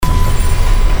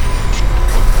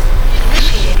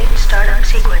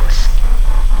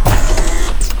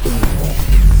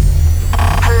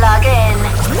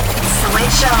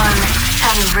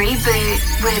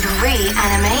with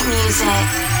Reanimate Music.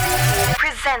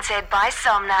 Presented by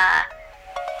Somna.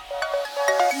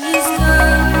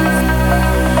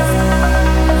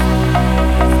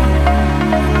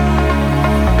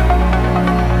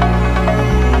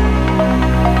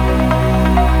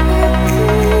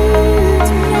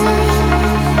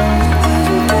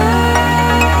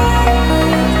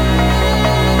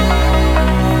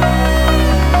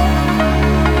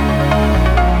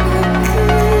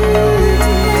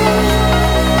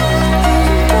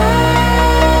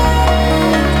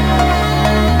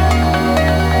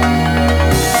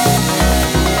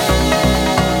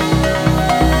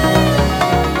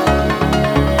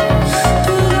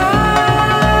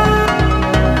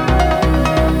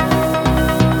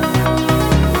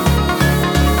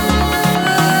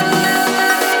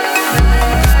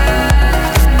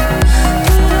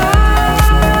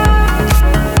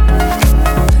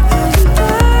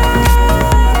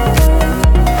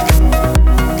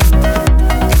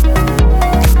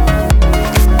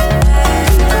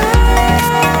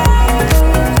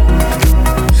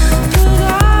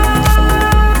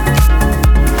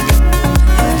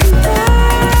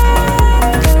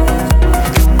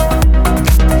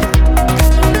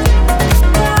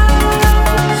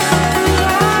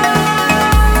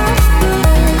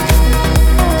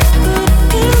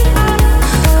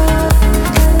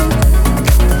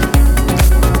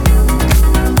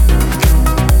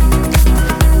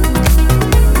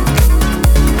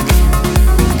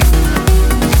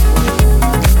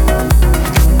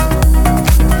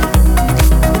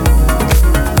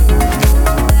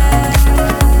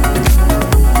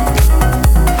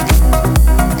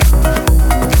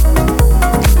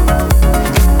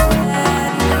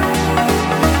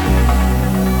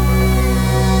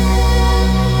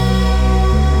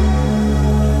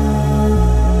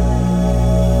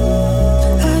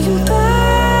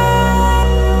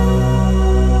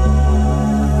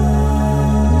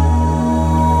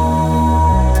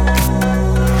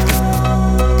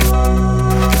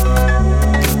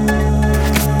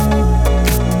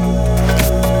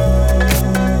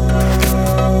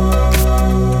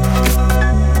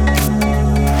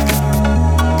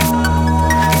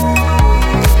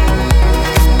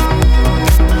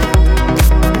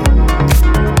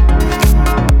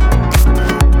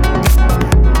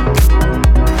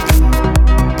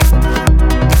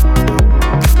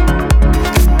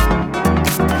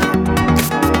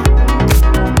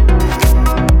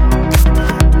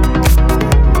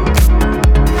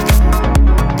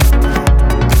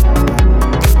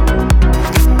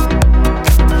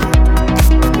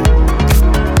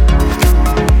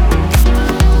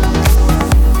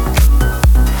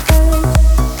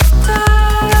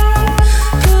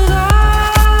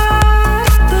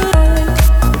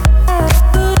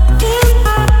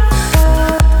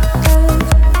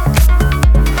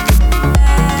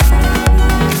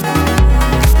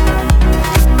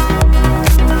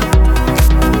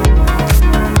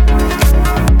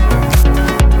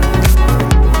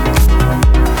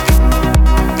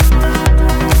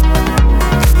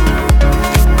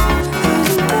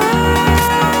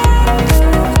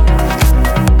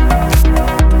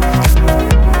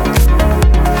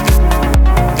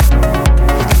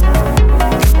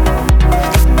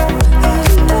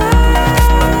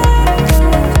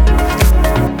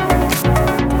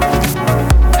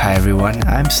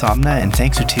 Somna, and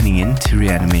thanks for tuning in to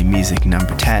Reanimate Music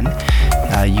number 10.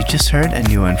 You just heard a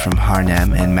new one from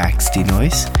Harnam and Max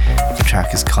Denoise. The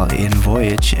track is called In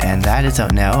Voyage, and that is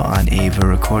out now on Ava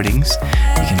Recordings.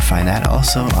 You can find that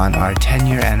also on our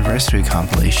 10-year anniversary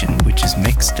compilation, which is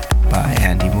mixed by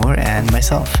Andy Moore and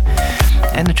myself.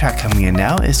 And the track coming in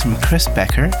now is from Chris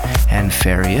Becker and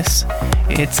Farius.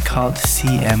 It's called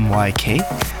CMYK,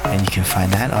 and you can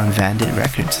find that on Vandit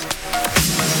Records.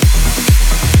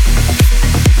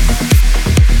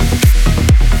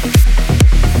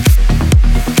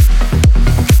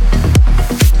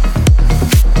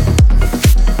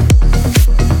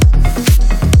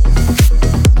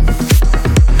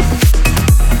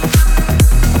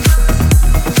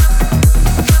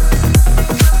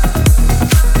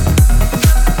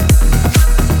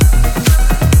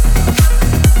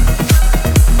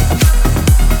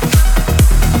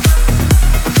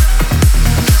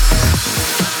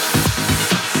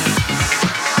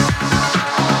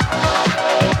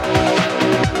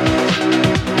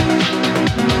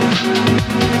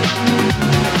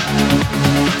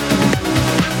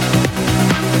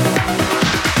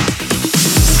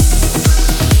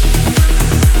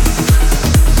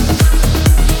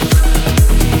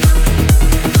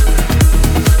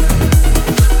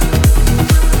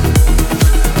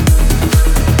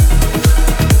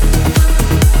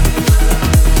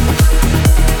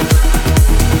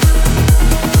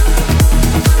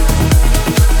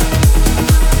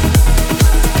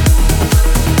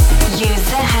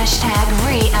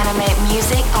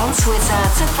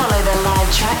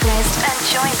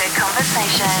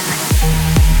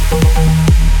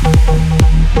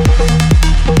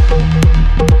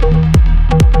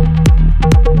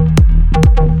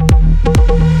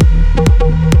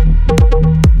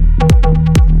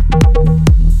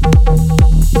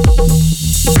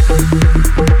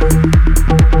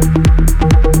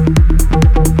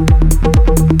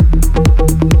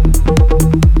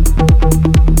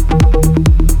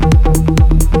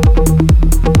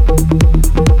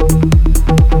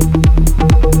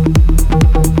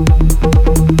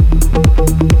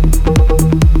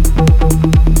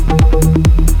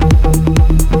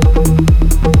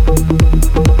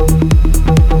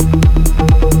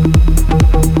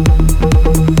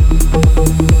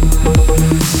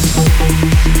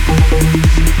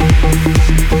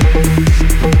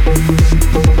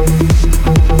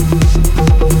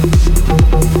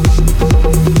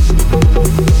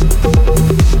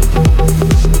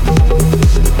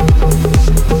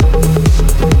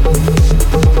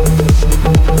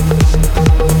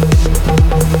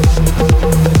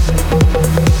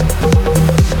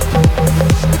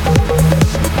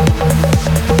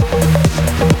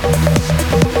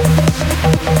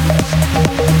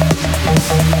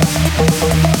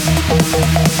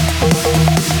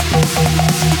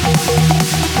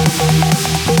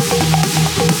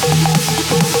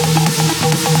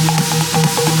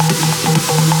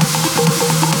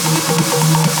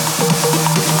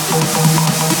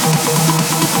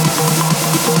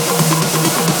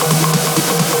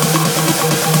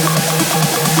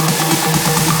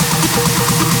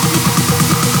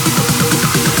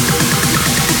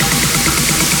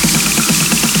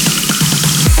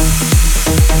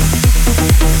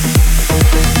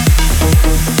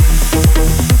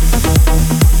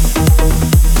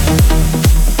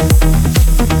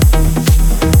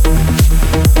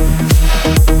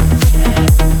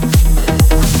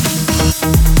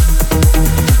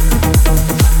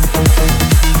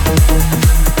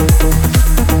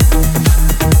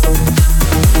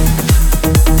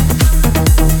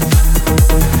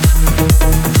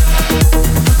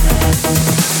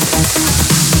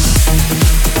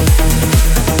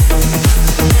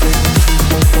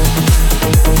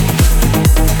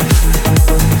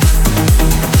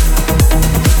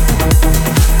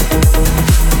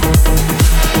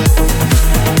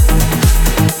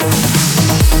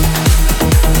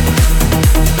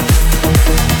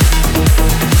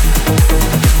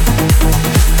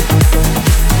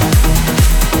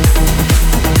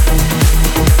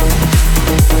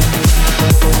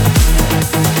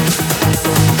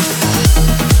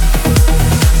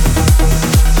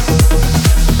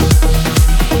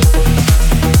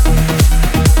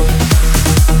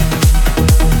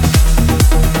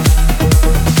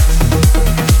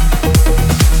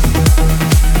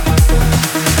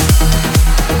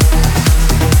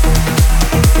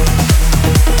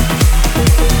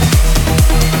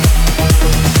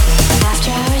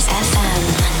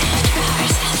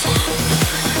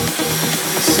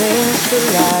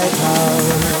 the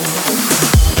lighthouse.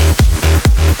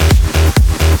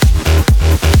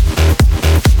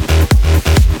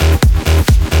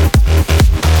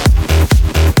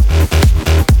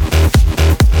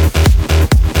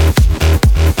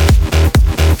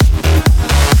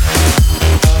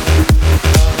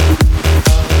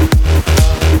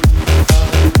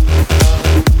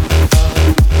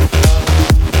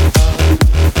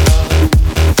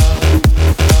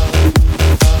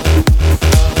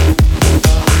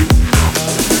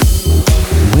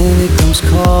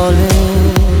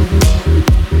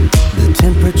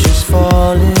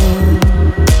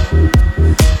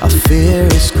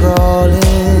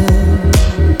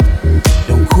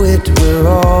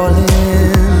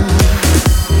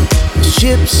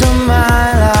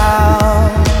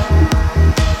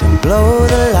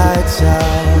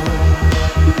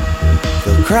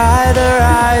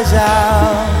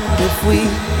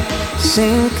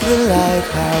 Sink the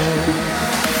lighthouse.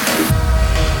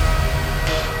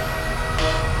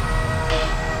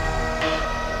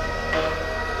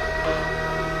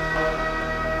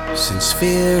 Since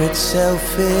fear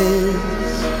itself is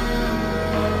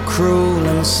cruel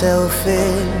and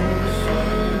selfish,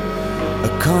 a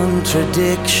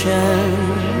contradiction,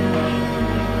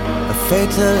 a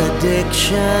fatal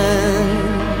addiction,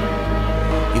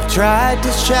 you've tried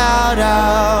to shout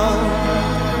out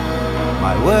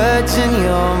my words in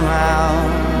your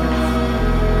mouth,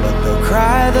 but they'll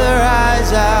cry their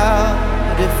eyes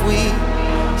out if we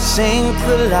sink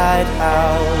the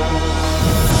lighthouse.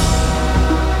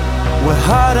 We're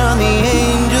hard on the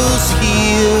angels'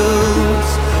 heels,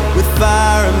 with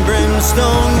fire and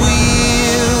brimstone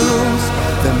wheels.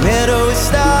 The meadow is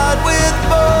starred with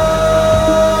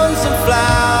bones and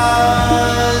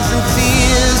flowers and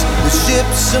tears. The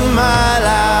ships a mile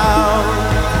out,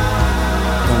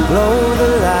 blow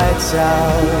the lights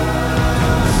out.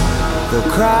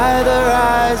 They'll cry their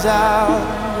eyes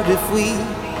out if we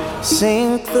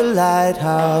sink the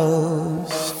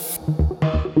lighthouse.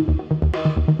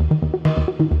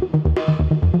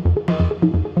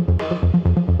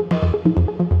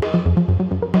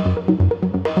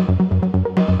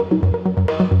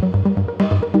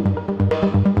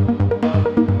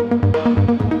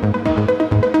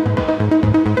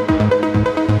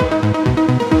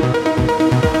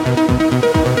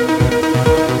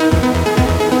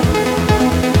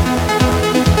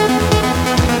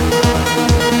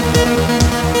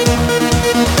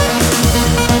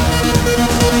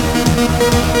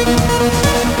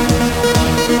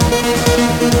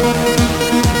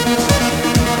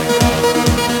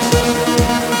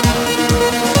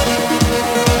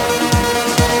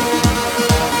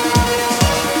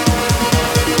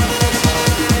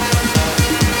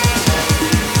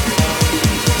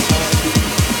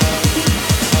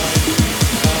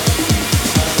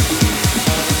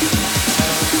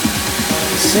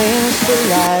 Sink the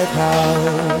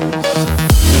lighthouse.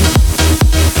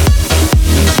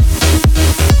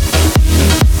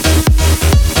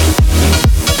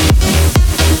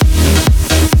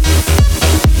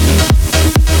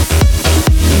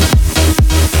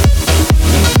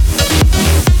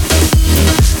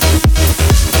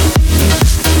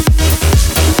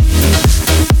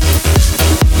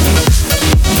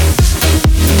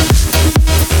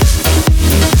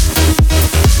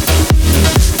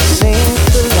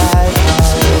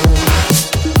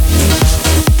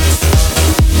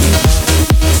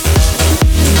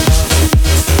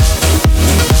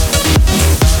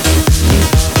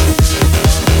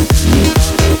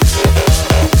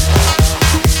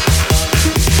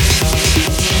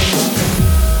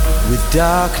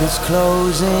 Darkness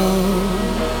closing,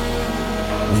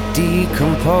 we're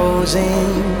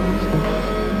decomposing.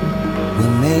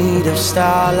 We're made of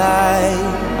starlight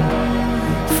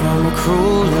from a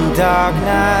cruel and dark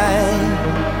night.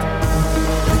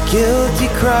 The guilty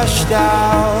crushed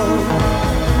out,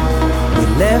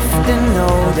 we're left in no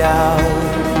doubt.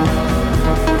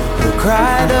 They'll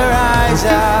cry their eyes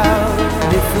out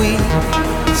if we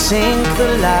sink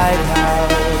the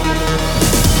lighthouse.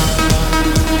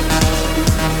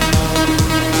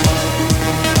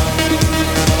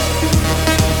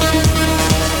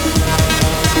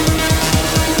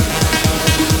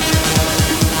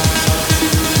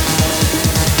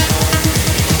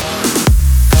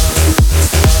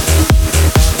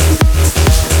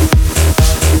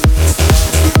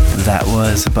 That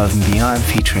was Above and Beyond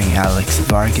featuring Alex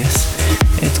Vargas.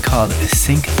 It's called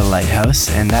Sink the Lighthouse,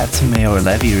 and that's a Mayor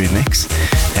Levy remix,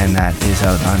 and that is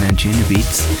out on Anjuna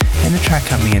Beats. And the track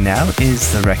coming in now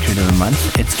is the record of the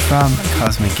month. It's from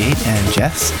Cosmic Gate and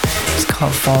Jess. It's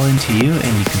called Fall Into You,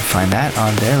 and you can find that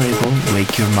on their label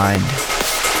Wake Your Mind.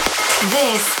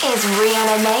 This is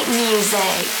Reanimate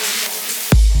Music.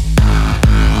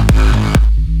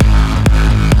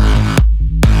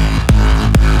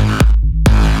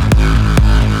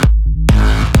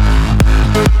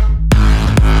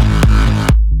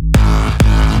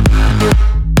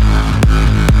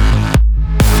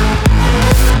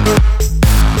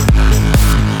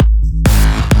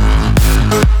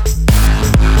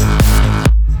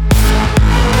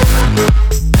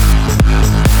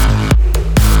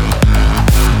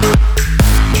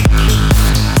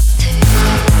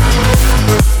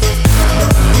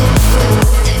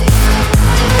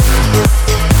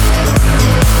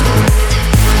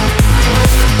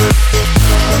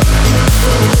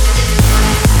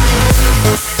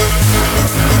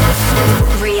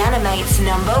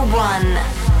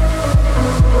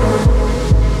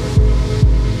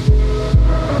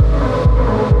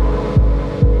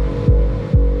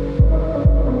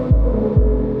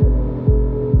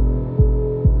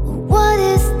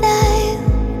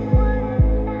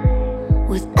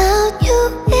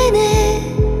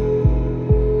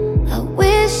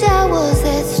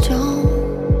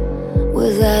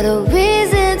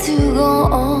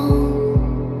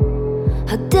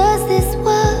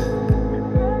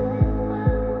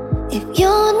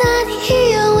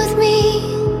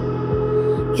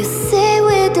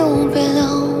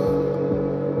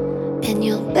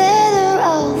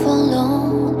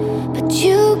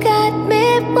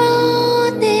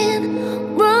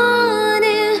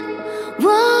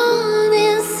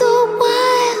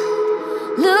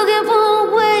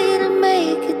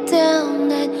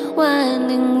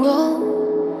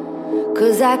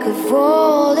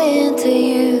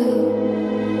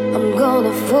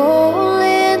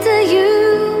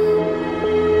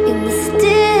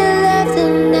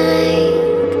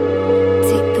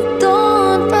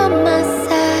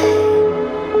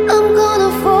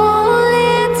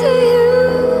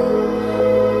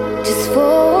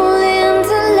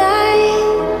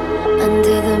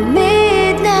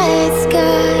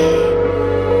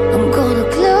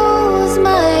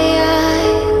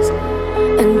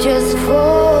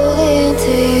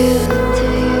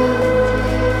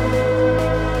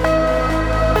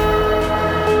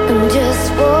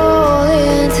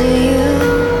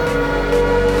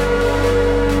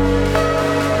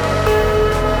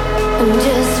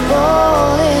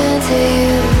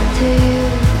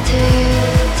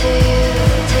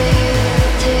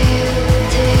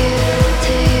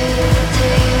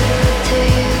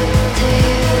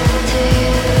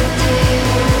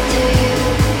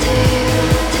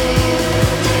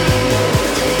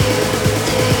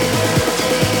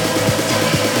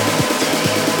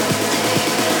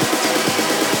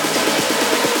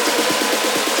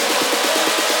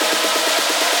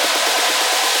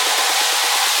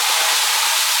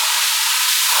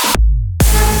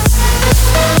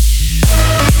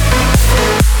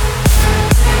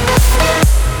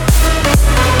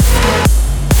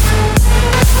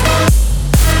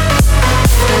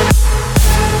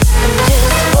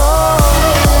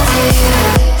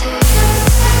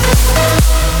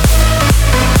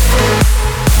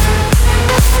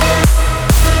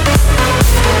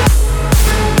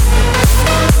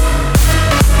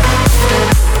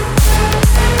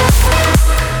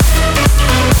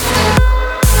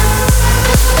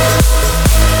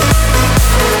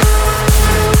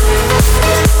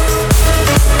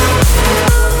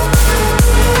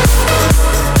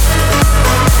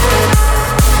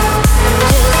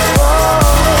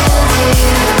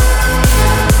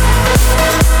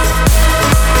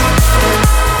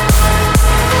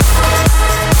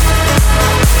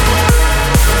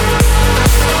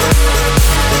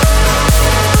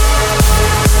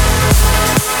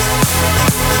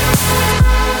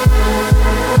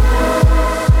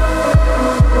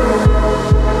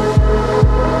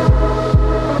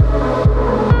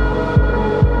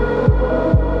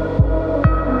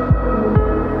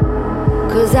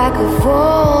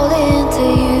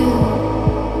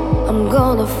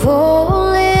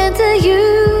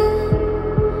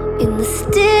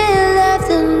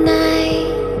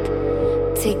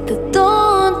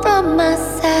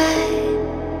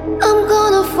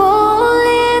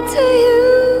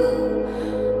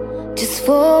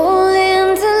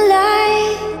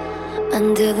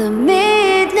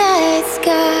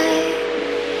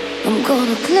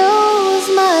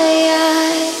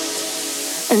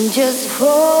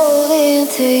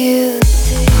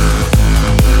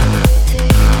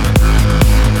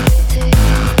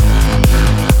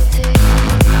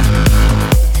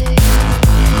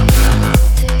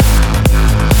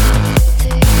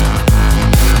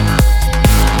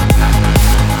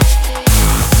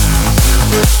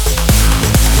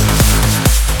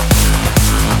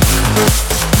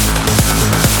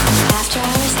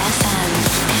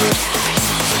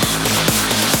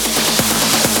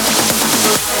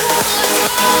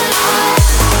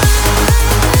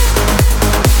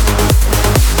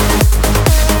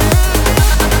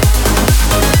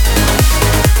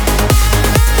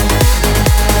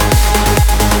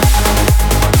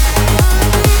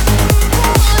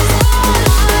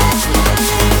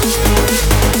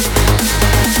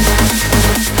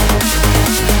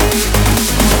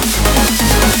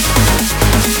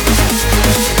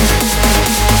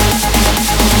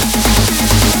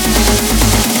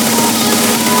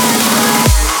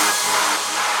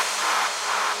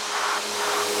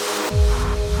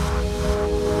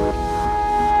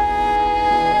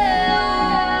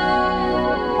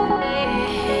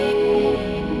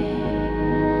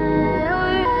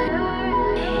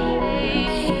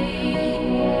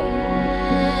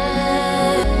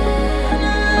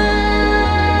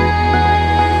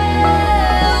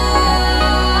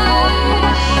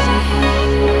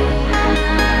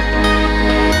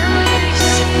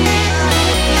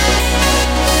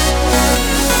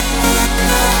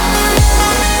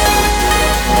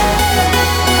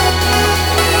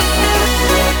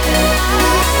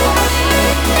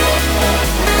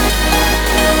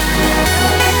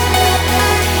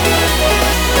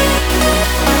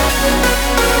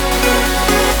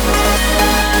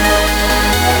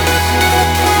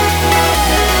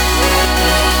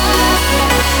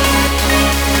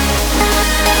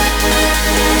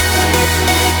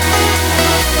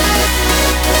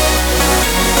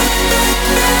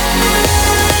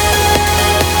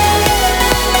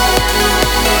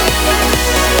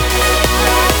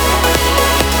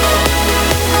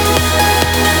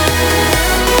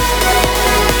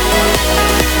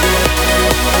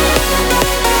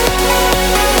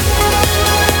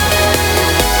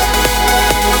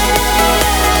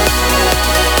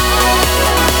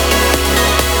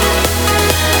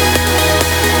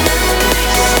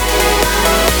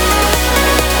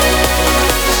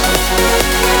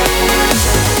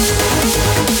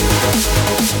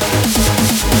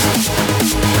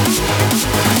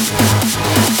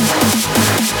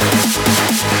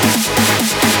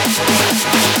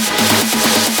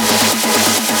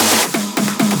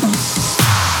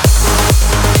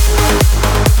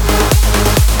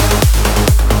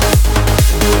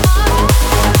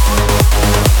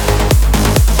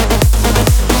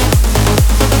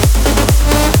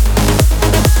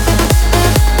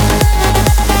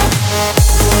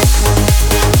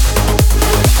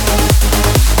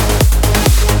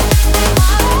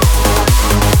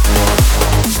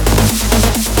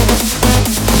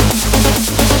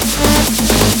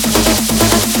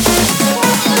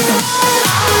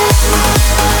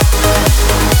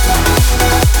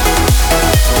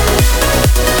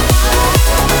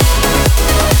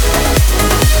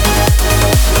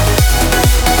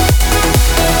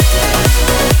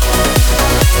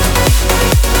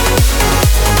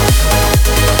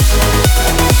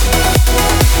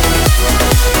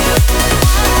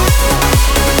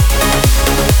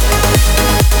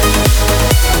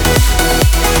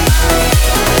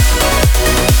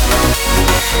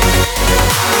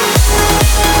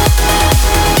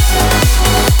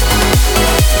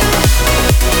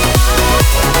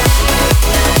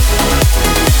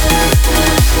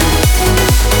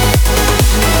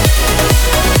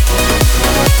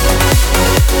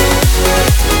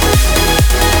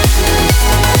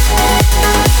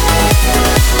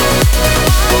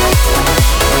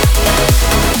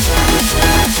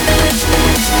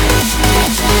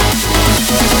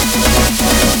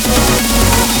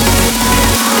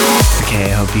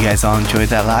 guys all enjoyed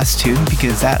that last tune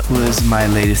because that was my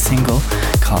latest single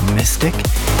called Mystic,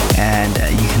 and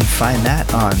you can find that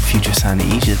on Future Sound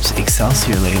of Egypt's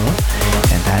Excelsior label,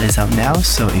 and that is out now,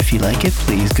 so if you like it,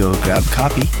 please go grab a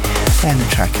copy. And the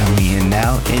track coming in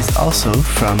now is also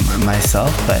from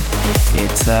myself, but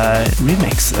it's a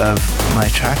remix of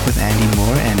my track with Andy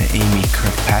Moore and Amy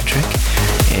Kirkpatrick.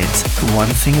 It's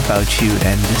One Thing About You,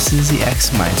 and this is the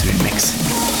X-Minds remix.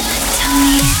 Tell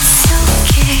me it's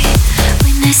okay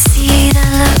when I see the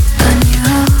look on you.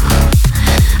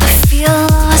 I feel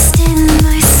lost in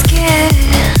my skin.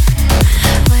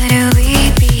 Where do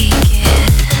we begin?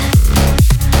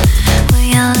 Will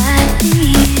you let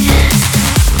me in?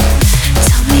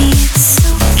 Tell me it's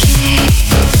okay.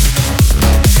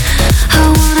 I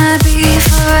wanna be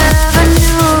forever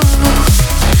new.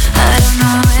 I don't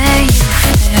know where you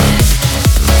fit.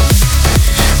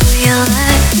 Will you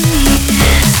let me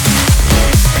in?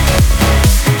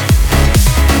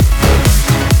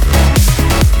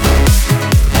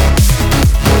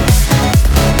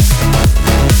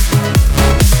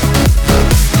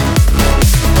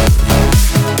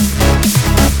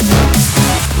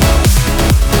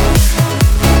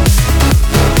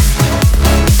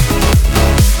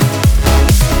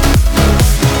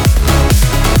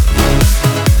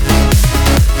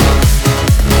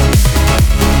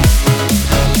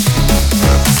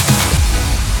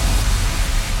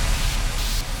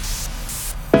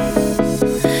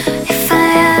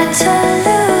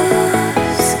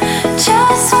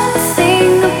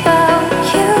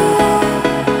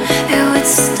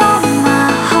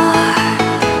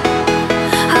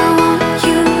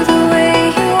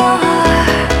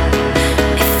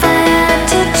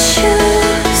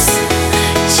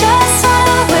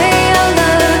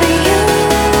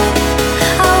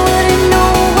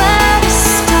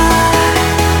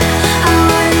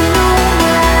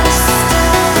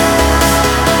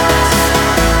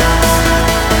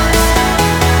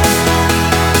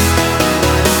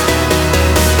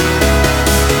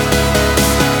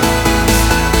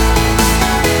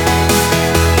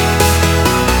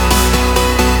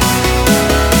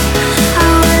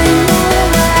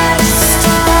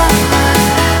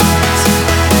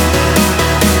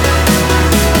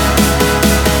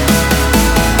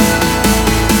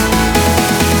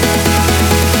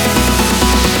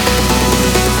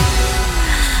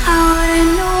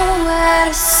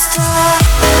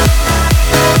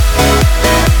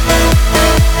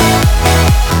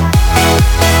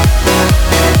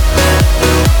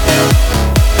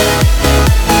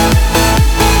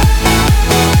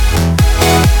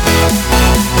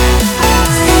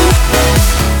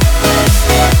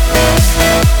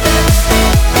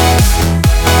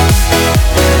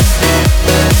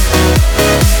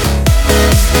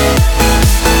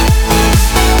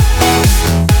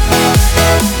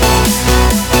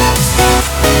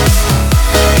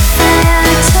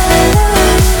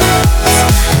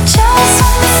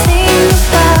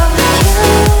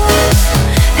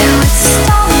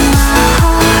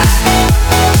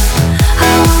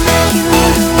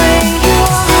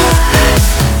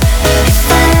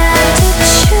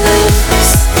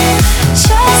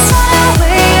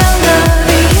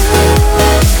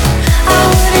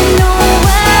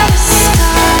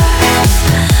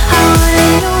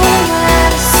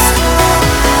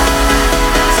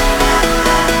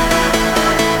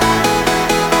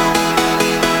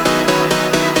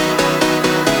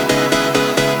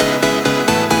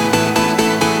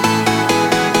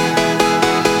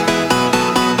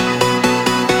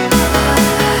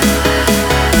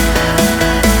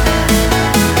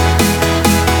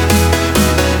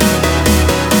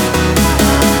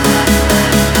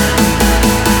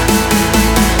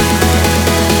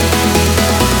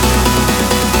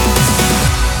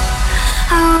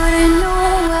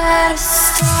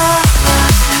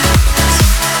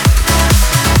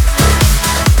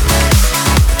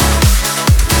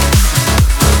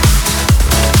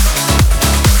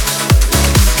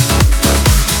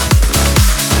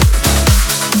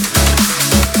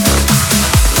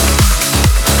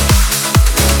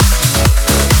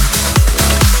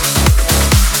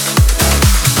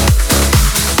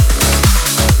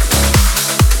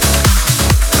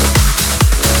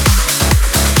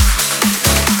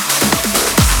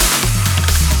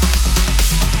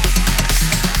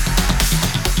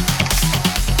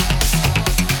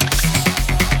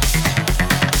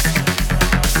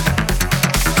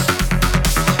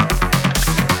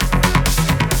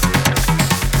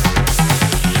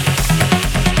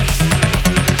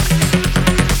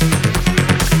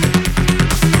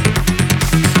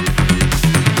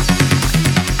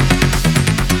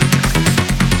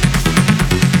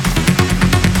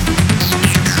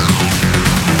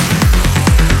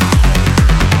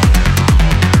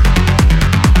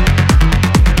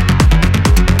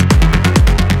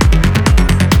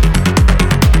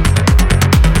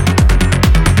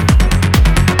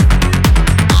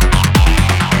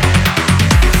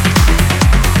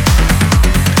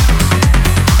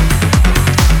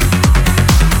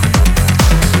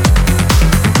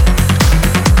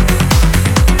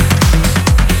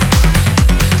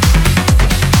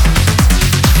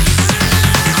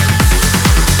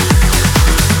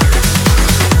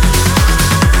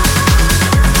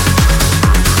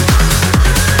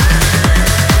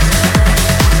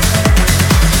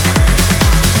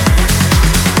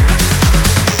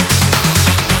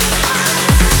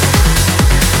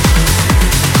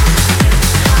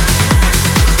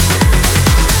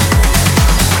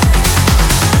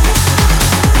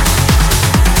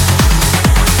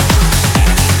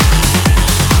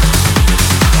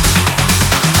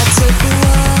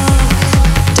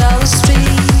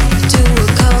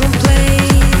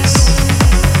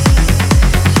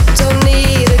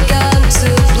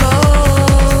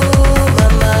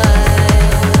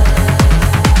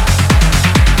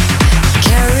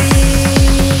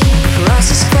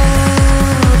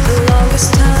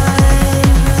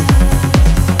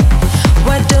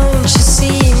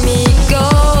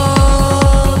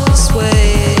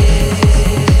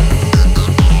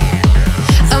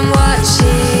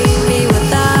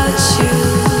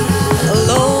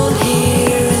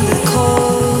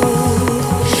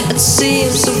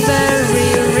 seems so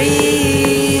very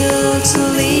real to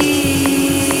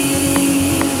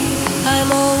leave.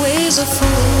 I'm always a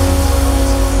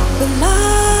fool with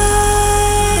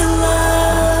my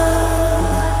love.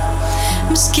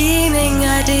 I'm scheming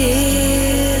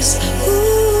ideas,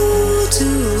 ooh,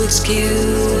 to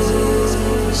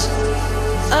excuse.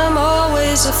 I'm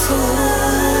always a fool.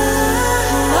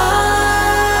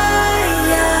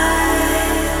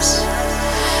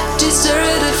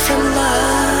 Deserted from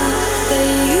love,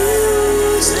 they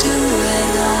used to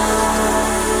hang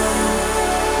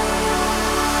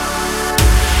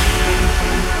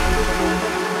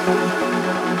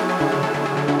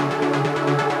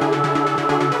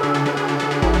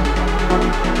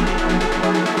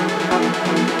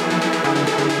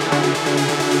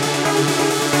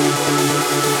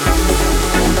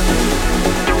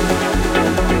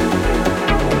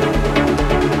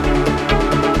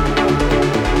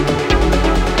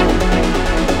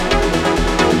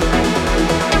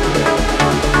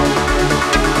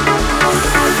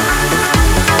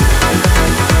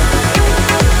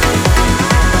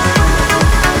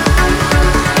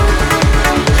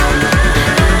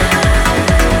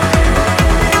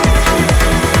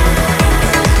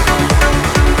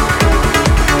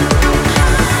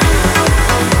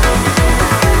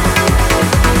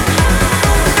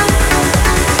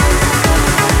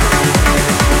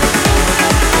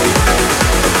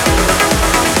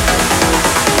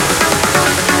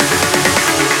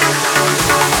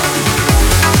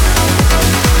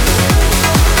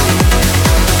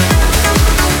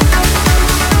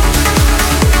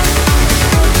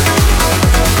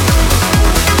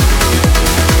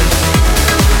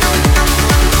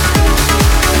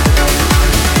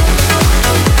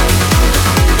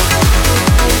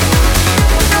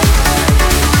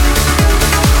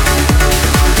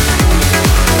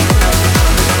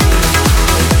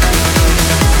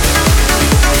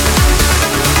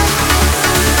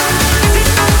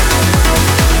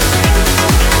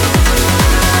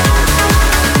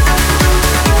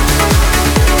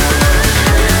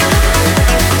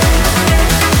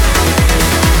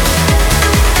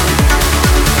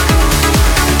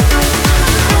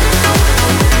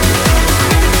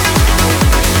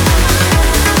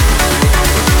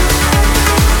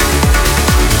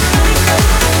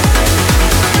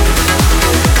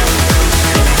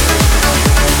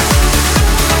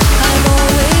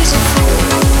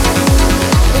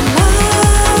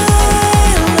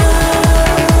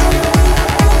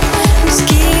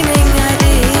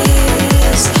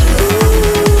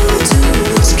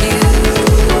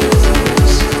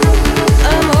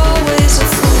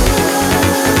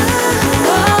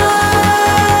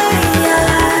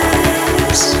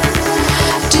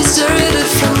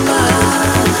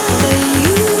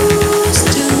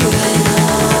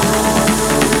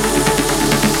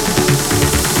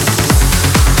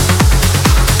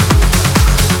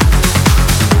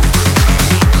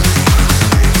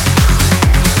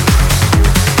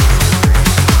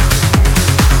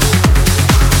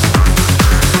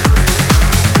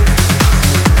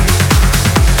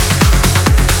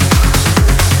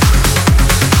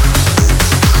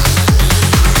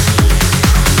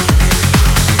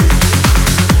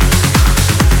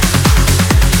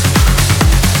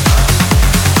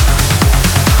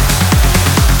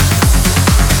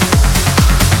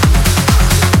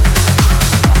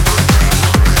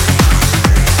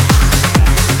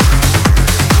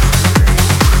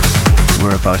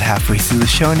about halfway through the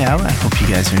show now. I hope you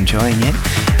guys are enjoying it.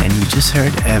 And you just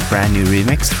heard a brand new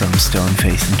remix from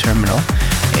Stoneface and Terminal.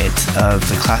 It's of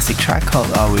the classic track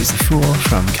called Always a Fool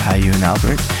from Caillou and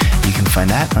Albert. You can find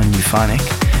that on Euphonic.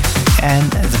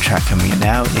 And the track coming in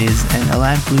now is an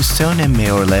Alain Bluestone and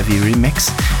Mayor Levy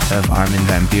remix of Armin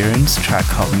van Buuren's track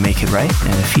called Make It Right,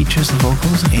 and it features the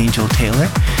vocals of Angel Taylor.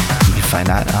 You can find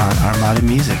that on Armada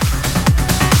Music.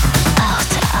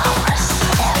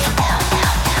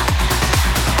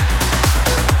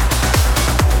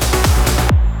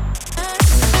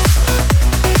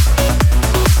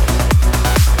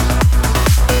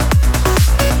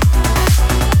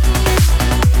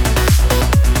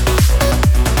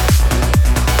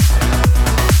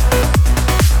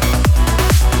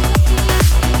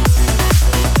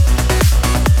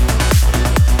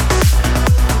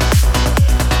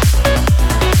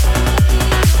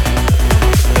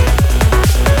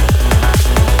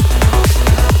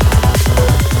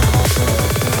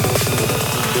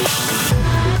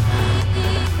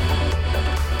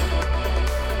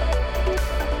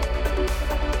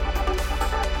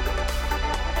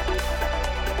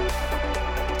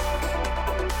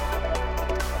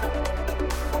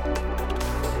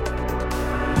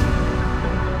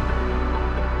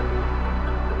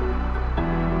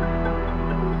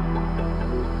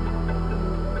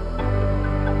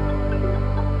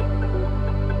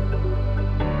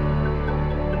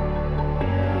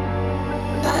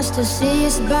 Lost to see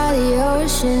us by the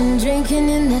ocean, drinking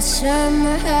in that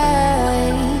summer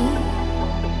high.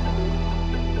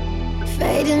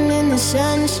 Fading in the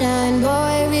sunshine,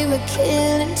 boy, we were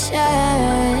killing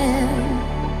time.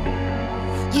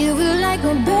 You were like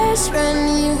my best friend,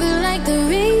 you were like the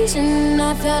reason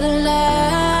I felt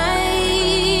alive.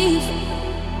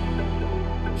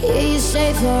 Hear you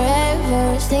say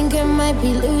forever, think I might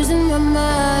be losing my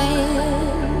mind.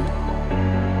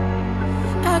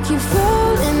 I keep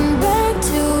falling back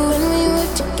to when we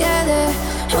were together.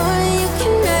 Only you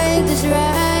can make this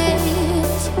right.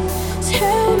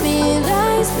 Tell me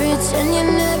lies, pretend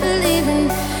you're never leaving,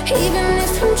 even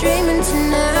if I'm dreaming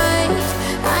tonight.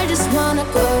 I just wanna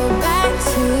go back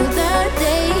to the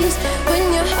days when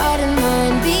your heart and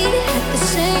mind beat at the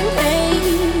same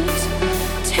pace.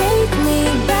 Take me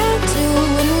back to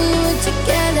when we were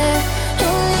together.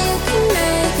 Only you can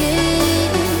make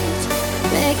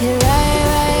it right,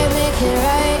 right, make it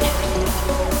right.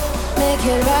 Make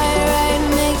it right, right,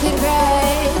 make it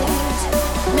right.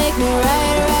 Make me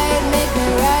right, right, make me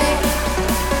right.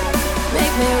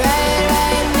 Make me right,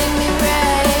 right, make me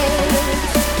right.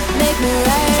 Make me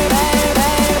right, right.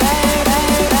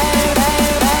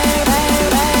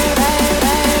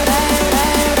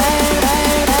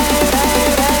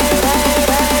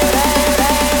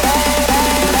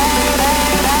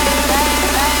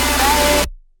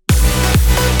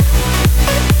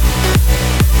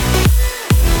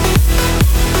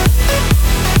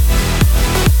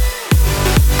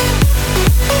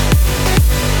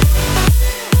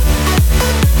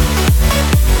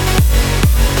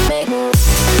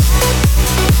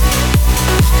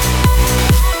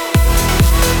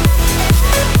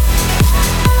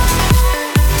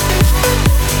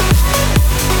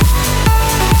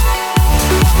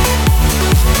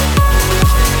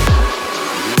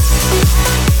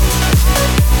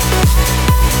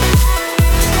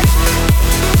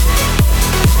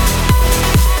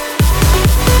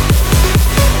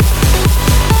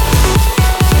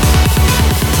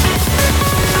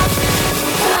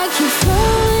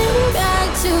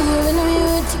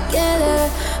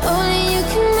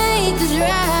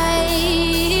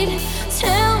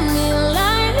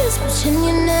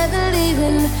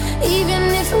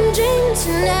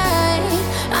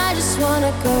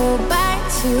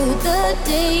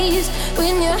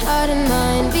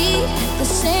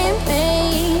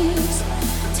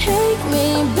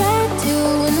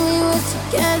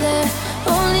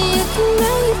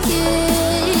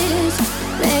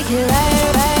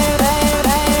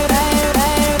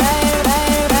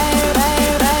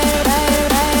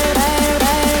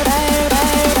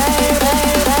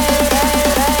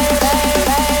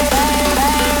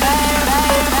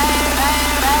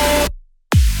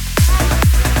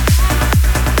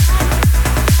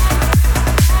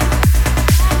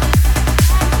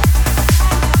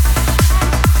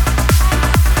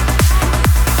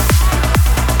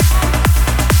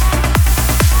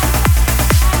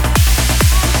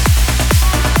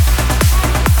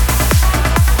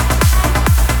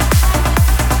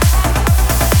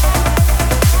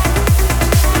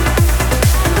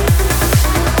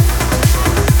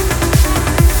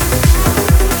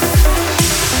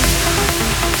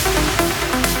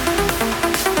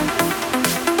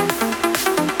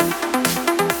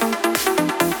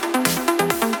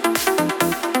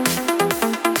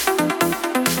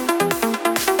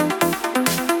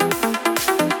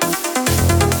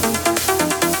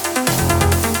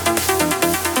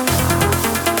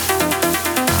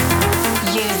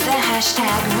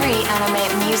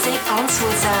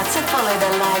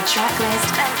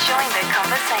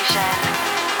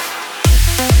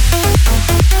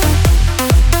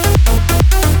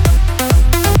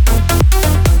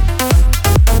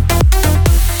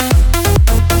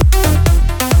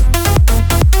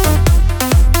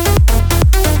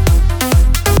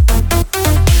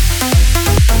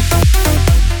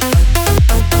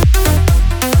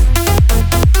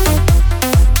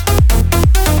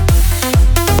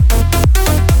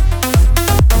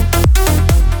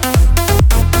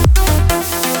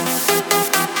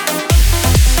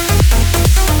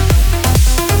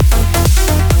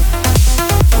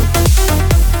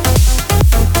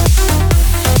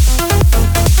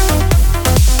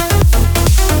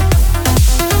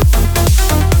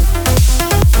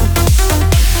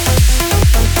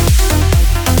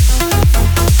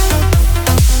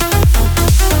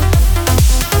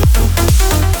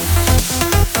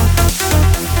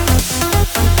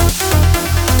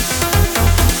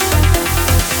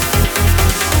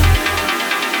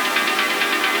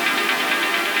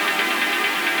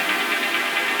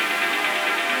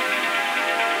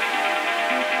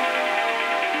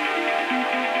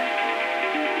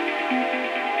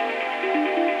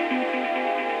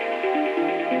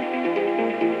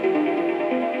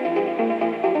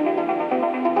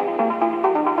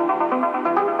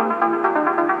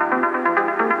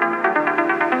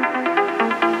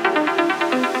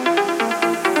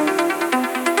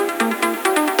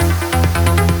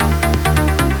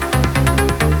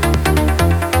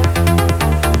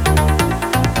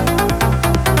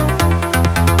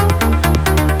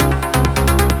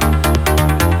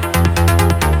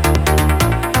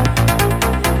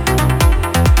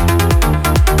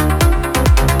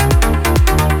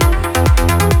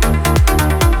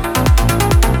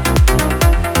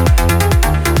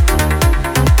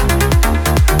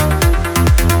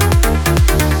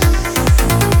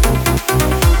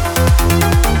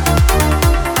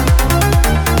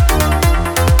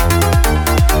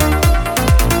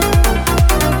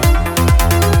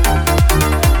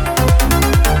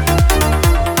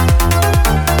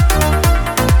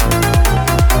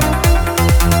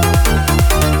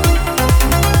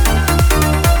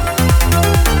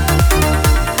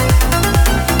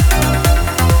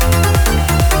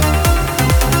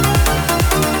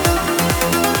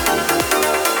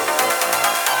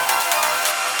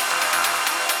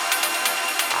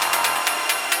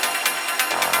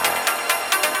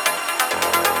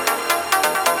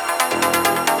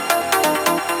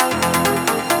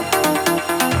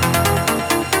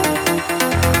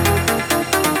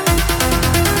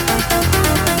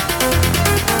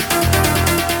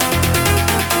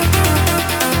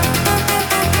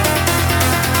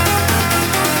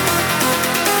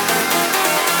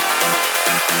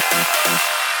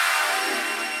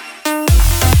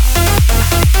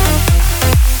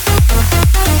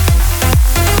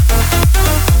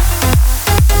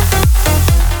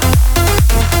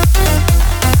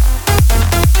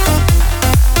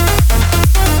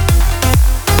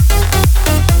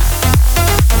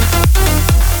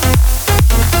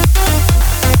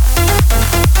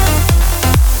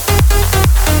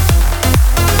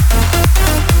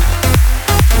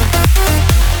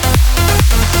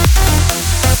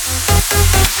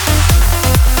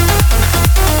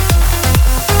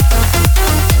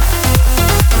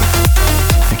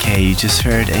 Okay, you just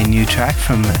heard a new track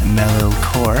from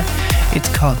Metalcore.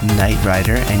 It's called Night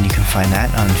Rider, and you can find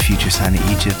that on Future Sonic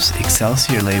Egypt's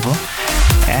Excelsior label.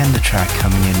 And the track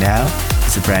coming in now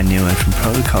is a brand new one from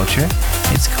Protoculture.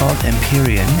 It's called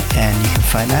Empyrean, and you can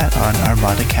find that on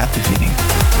Armada Captivating.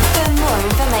 For more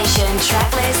information, track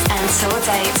lists, and tour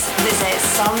dates, visit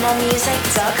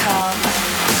somnamusic.com.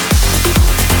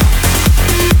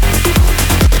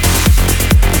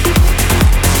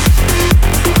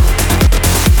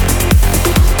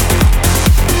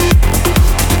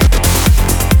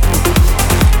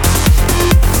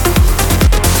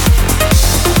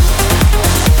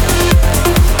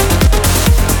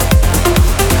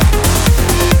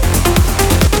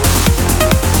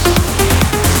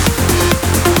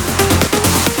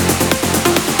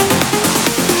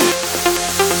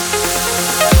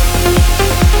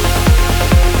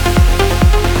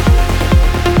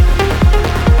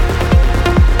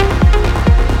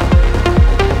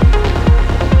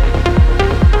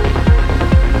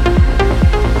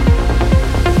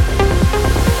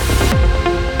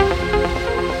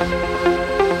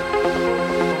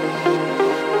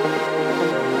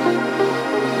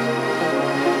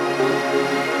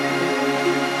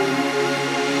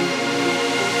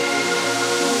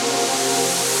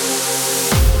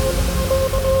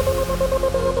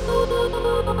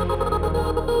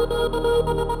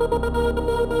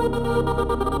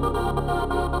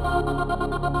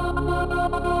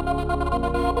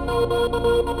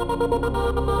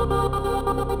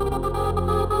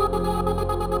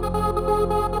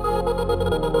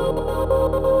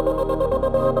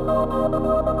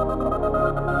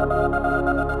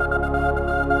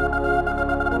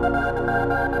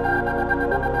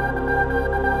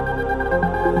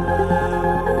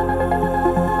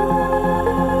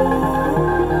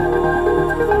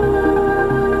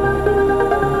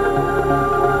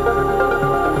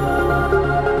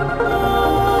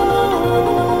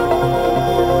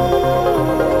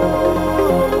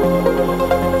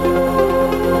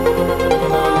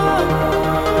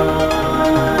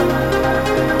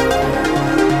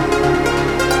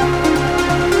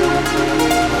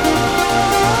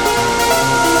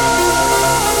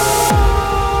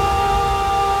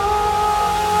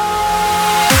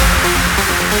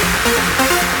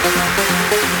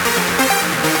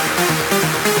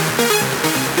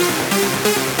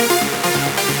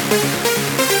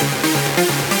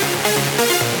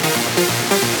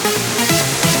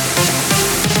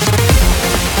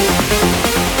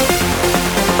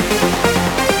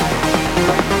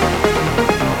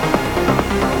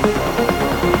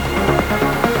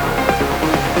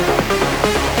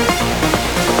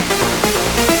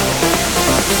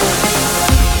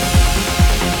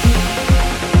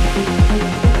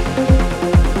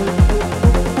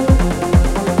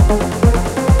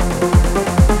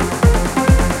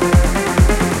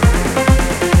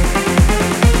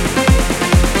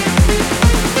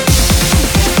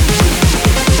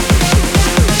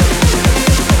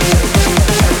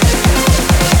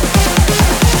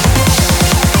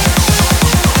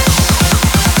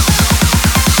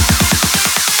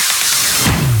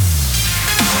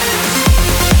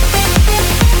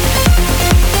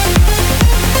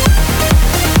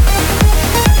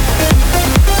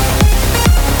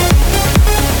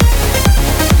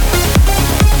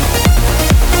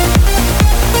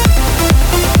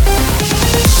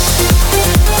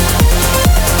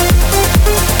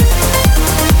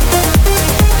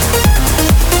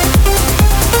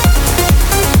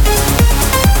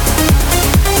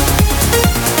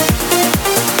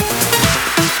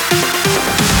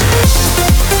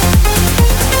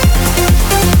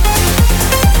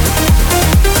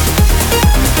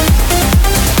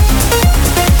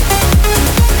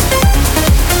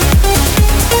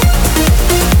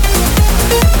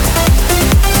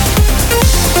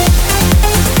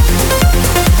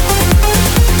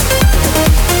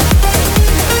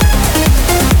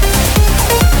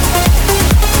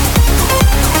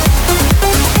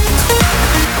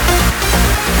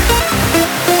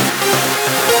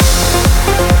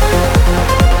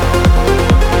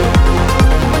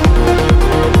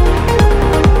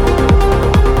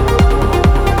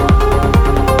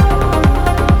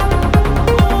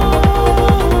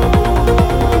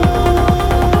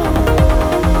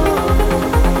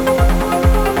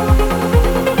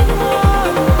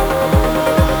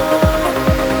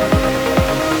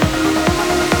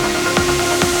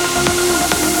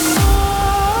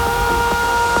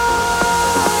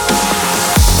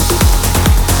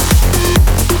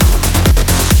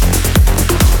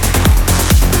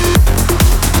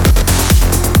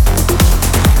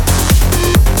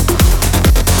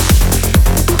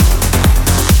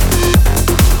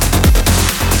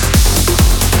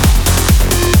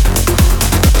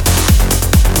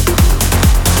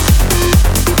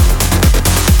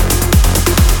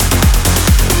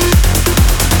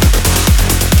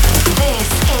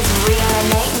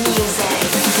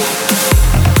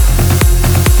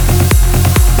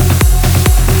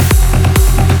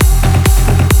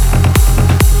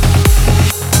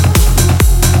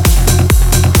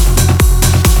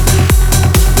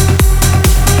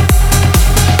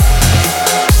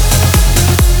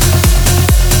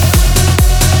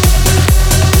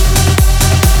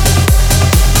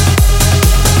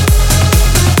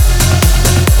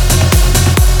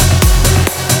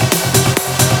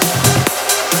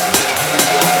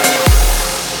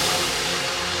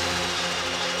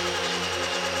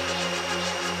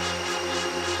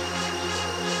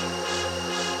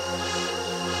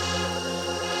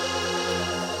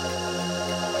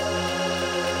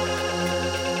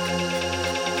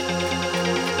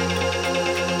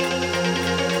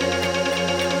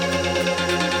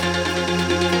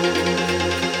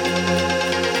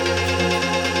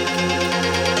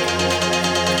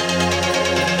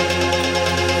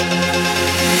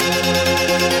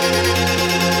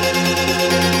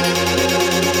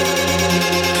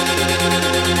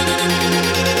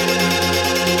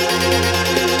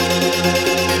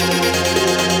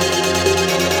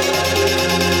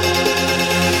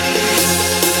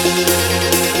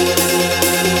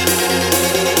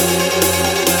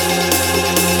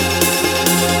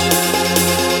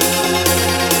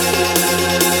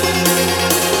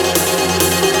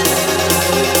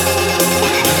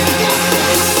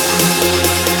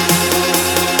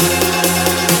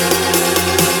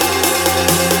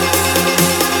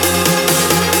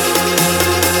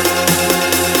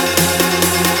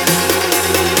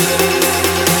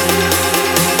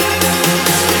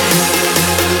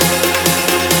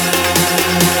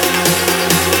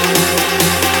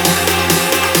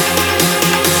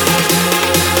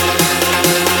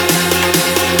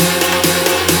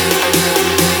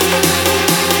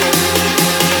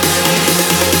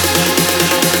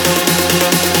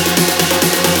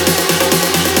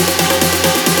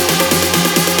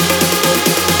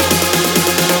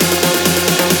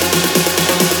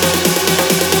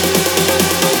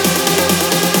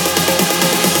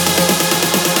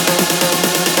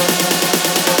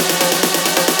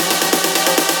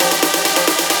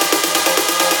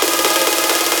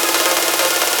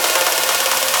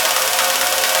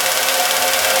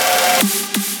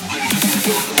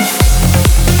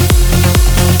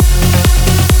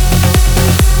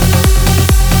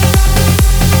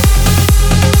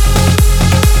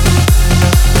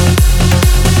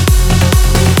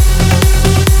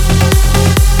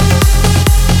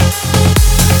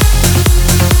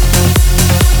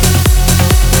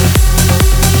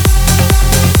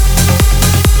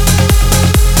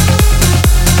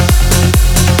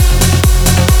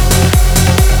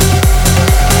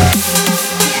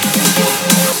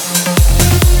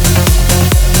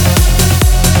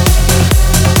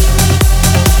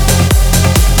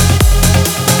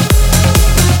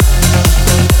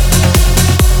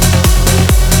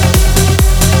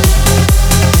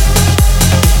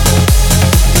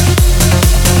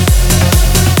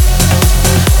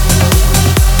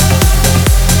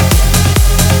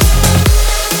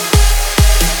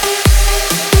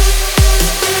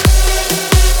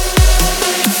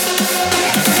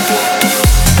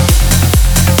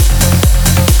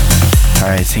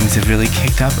 things have really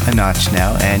kicked up a notch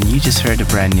now, and you just heard a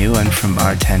brand new one from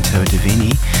Artento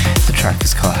Divini. The track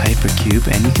is called Hypercube,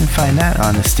 and you can find that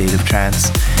on The State of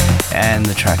Trance. And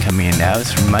the track coming in now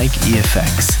is from Mike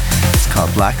EFX. It's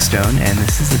called Blackstone, and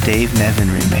this is a Dave Nevin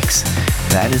remix.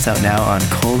 That is out now on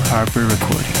Cold Harbor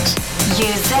Recordings.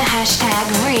 Use the hashtag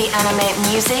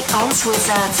ReanimateMusic on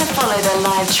Twitter to follow the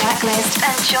live track list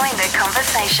and join the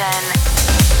conversation.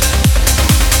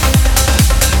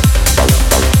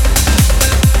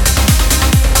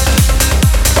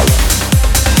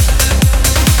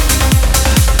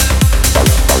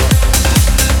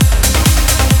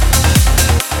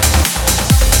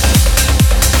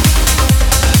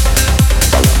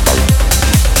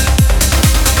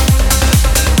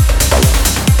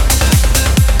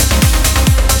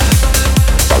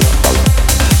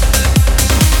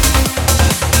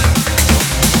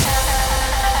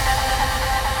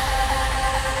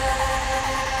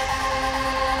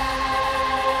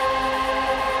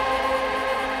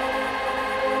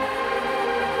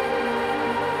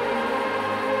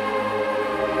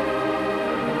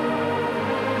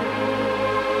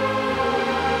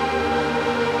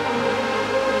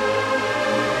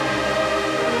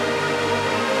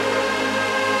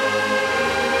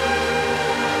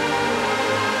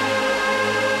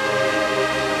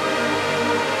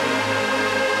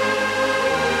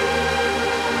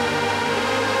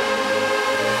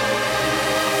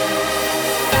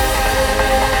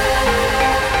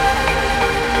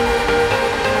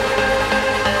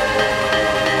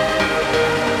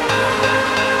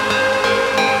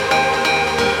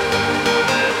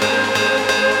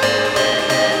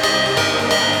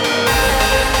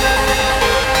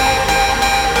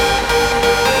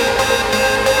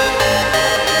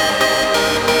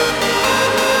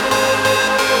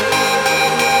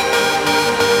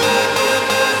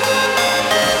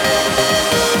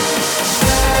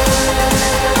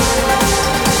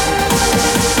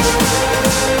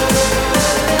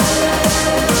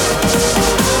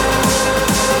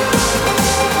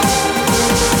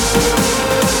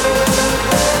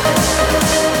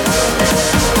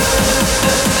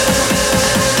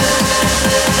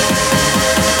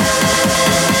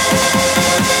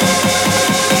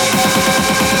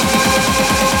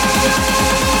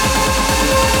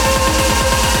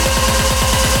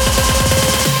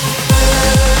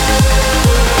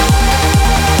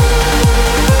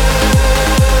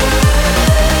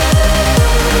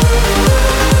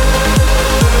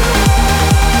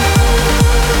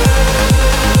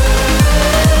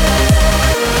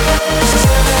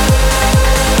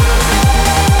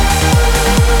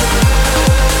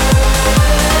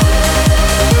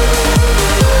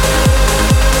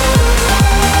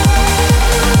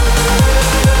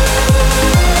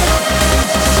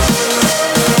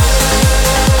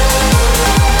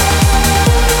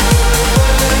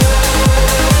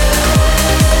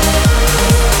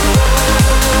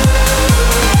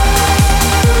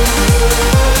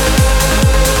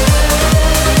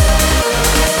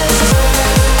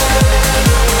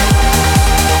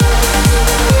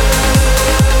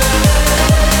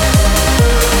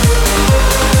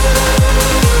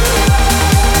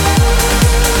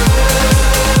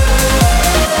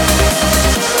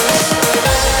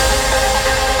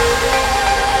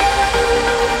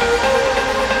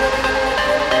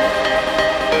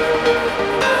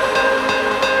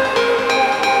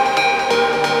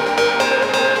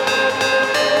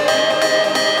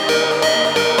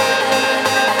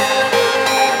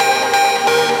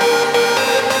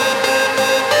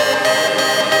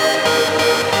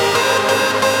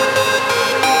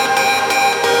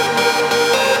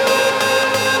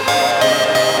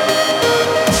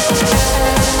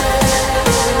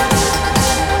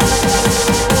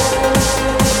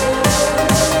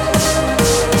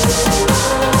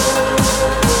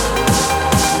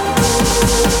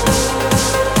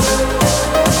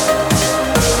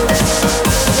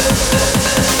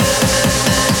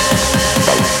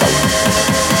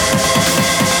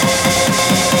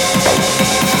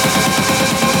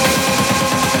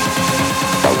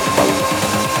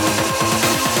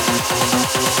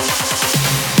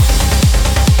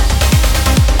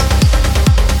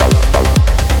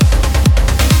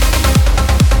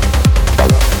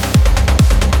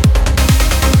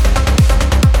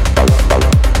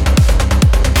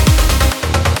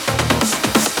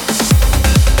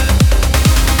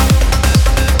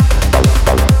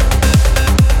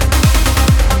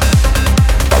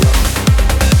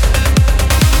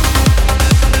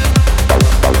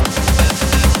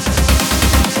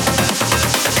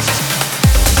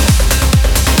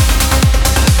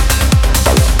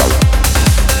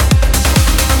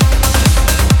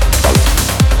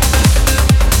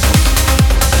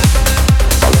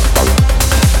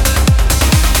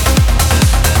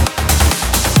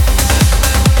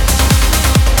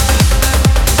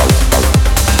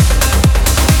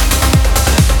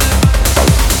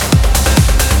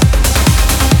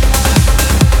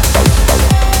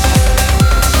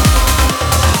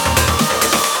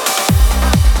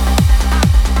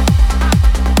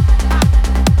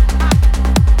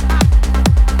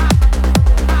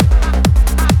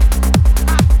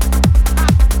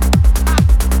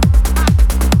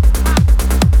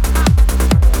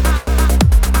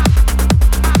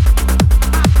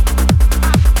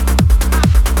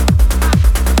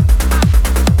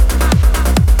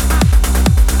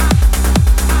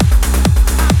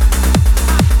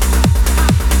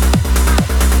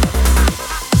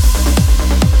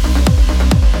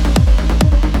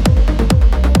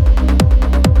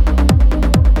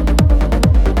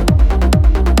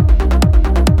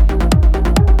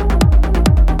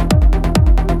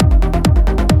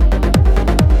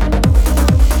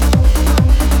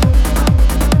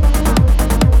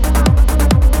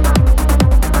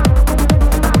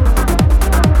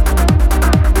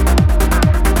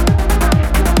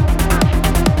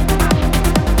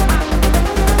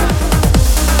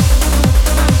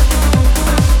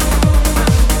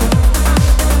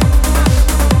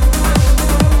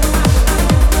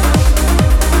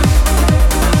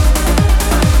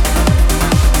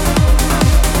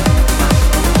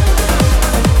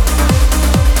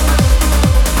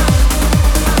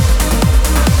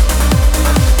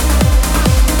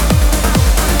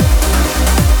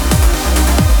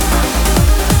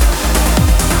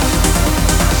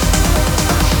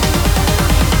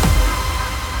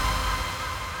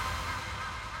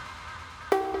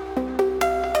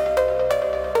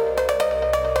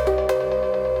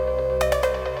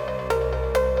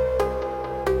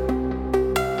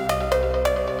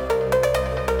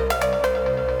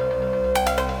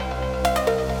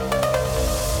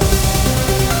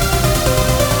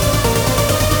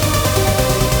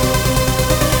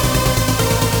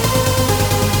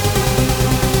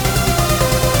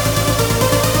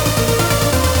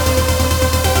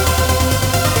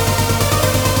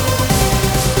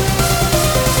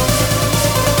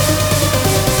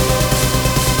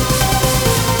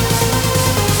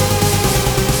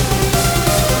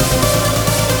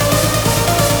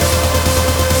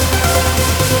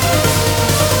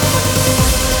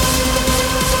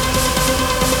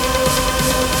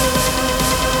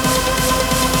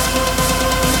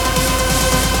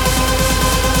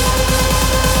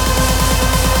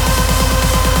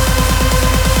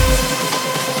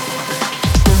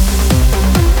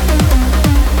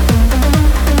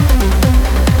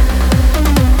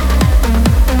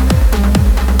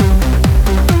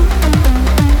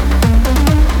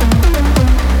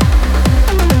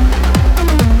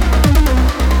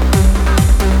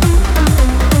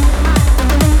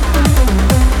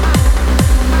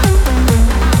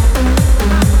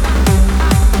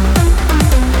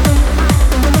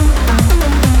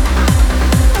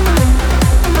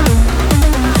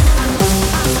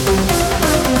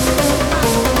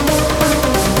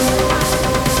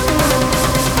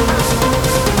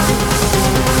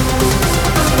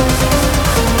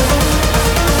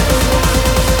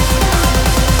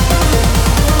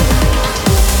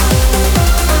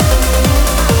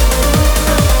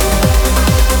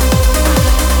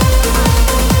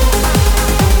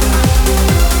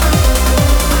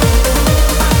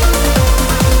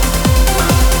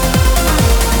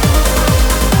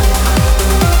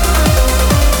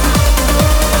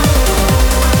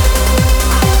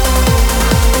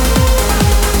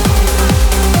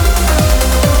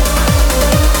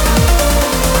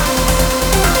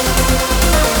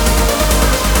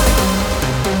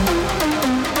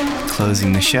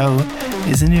 the show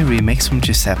is a new remix from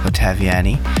Giuseppe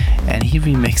Ottaviani, and he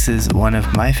remixes one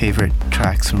of my favorite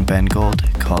tracks from Ben Gold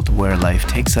called Where Life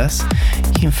Takes Us.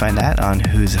 You can find that on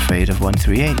Who's Afraid of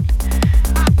 138.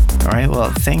 Alright, well,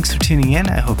 thanks for tuning in.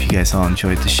 I hope you guys all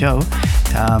enjoyed the show.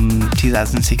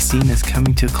 2016 is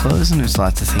coming to a close, and there's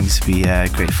lots of things to be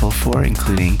grateful for,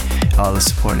 including all the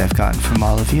support I've gotten from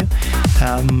all of you.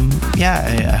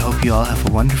 I hope you all have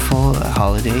a wonderful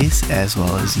holidays as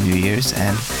well as New Year's,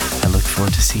 and I look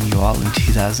forward to seeing you all in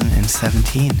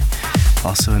 2017.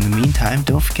 Also, in the meantime,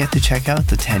 don't forget to check out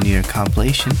the 10-year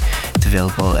compilation. It's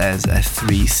available as a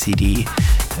 3-CD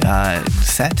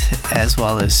set, as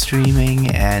well as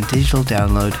streaming and digital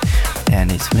download,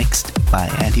 and it's mixed by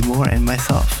Andy Moore and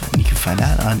myself, and you can find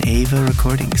that on Ava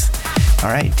Recordings.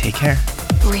 Alright, take care.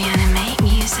 Reanimate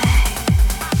Music.